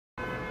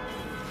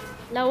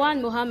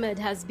Lawan Mohammed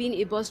has been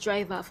a bus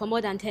driver for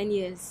more than 10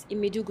 years in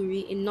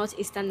Maiduguri in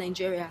northeastern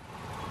Nigeria.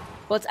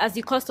 But as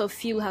the cost of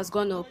fuel has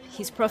gone up,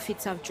 his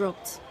profits have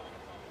dropped.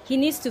 He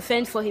needs to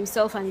fend for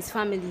himself and his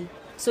family,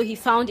 so he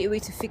found a way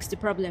to fix the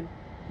problem.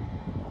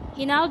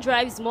 He now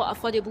drives more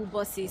affordable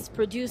buses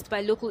produced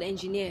by local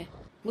engineer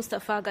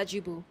Mustafa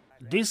Gajibo.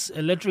 These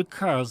electric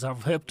cars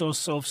have helped us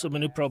solve so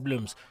many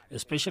problems,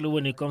 especially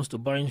when it comes to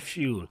buying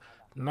fuel.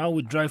 Now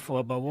we drive for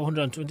about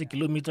 120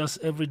 kilometers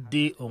every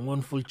day on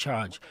one full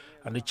charge,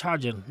 and the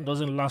charging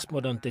doesn't last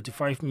more than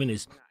 35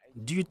 minutes.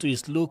 Due to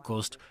its low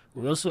cost,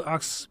 we also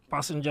ask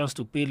passengers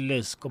to pay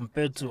less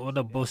compared to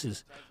other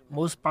buses.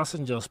 Most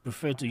passengers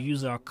prefer to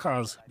use our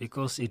cars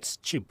because it's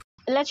cheap.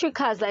 Electric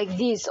cars like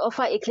these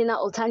offer a cleaner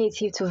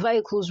alternative to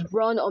vehicles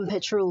run on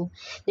petrol.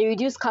 They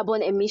reduce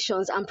carbon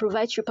emissions and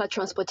provide cheaper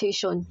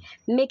transportation,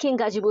 making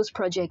Gajibo's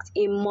project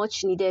a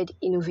much-needed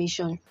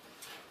innovation.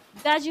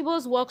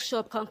 Gajibo's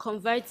workshop can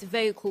convert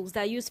vehicles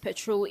that use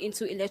petrol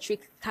into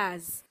electric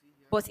cars,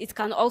 but it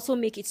can also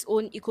make its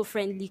own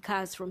eco-friendly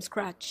cars from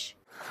scratch.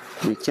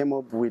 We came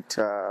up with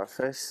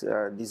first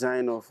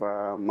design of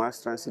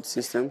mass transit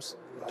systems,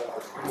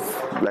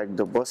 like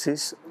the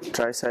buses,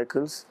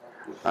 tricycles,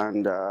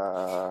 and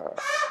other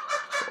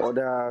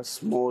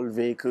small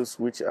vehicles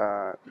which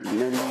are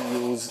mainly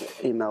used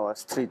in our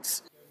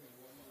streets.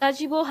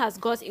 Gajibo has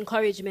got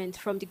encouragement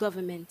from the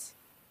government.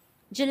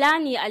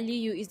 Jelani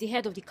Aliyu is the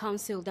head of the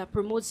council that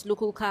promotes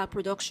local car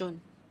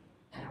production.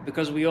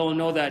 Because we all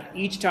know that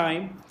each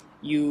time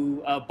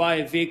you buy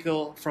a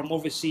vehicle from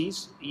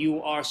overseas,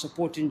 you are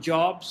supporting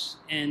jobs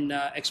and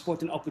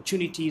exporting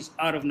opportunities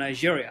out of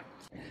Nigeria.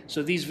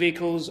 So these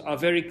vehicles are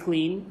very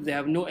clean, they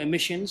have no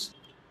emissions.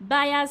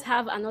 Buyers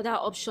have another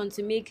option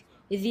to make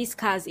these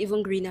cars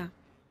even greener.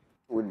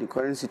 With the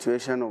current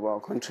situation of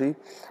our country,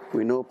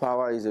 we know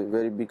power is a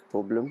very big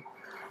problem.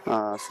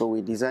 So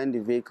we designed the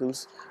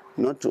vehicles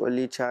not to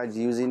only charge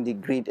using the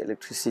grid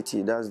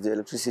electricity, that's the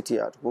electricity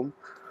at home,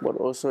 but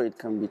also it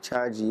can be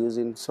charged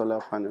using solar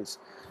panels.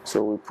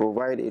 So we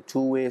provide a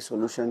two-way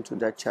solution to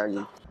that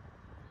charging.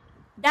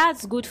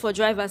 That's good for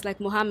drivers like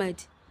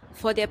Mohammed,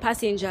 for their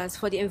passengers,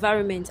 for the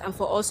environment, and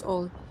for us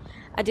all.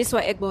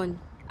 Adeswa Egbon,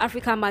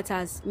 Africa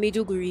Matters,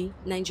 Maiduguri,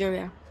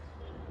 Nigeria.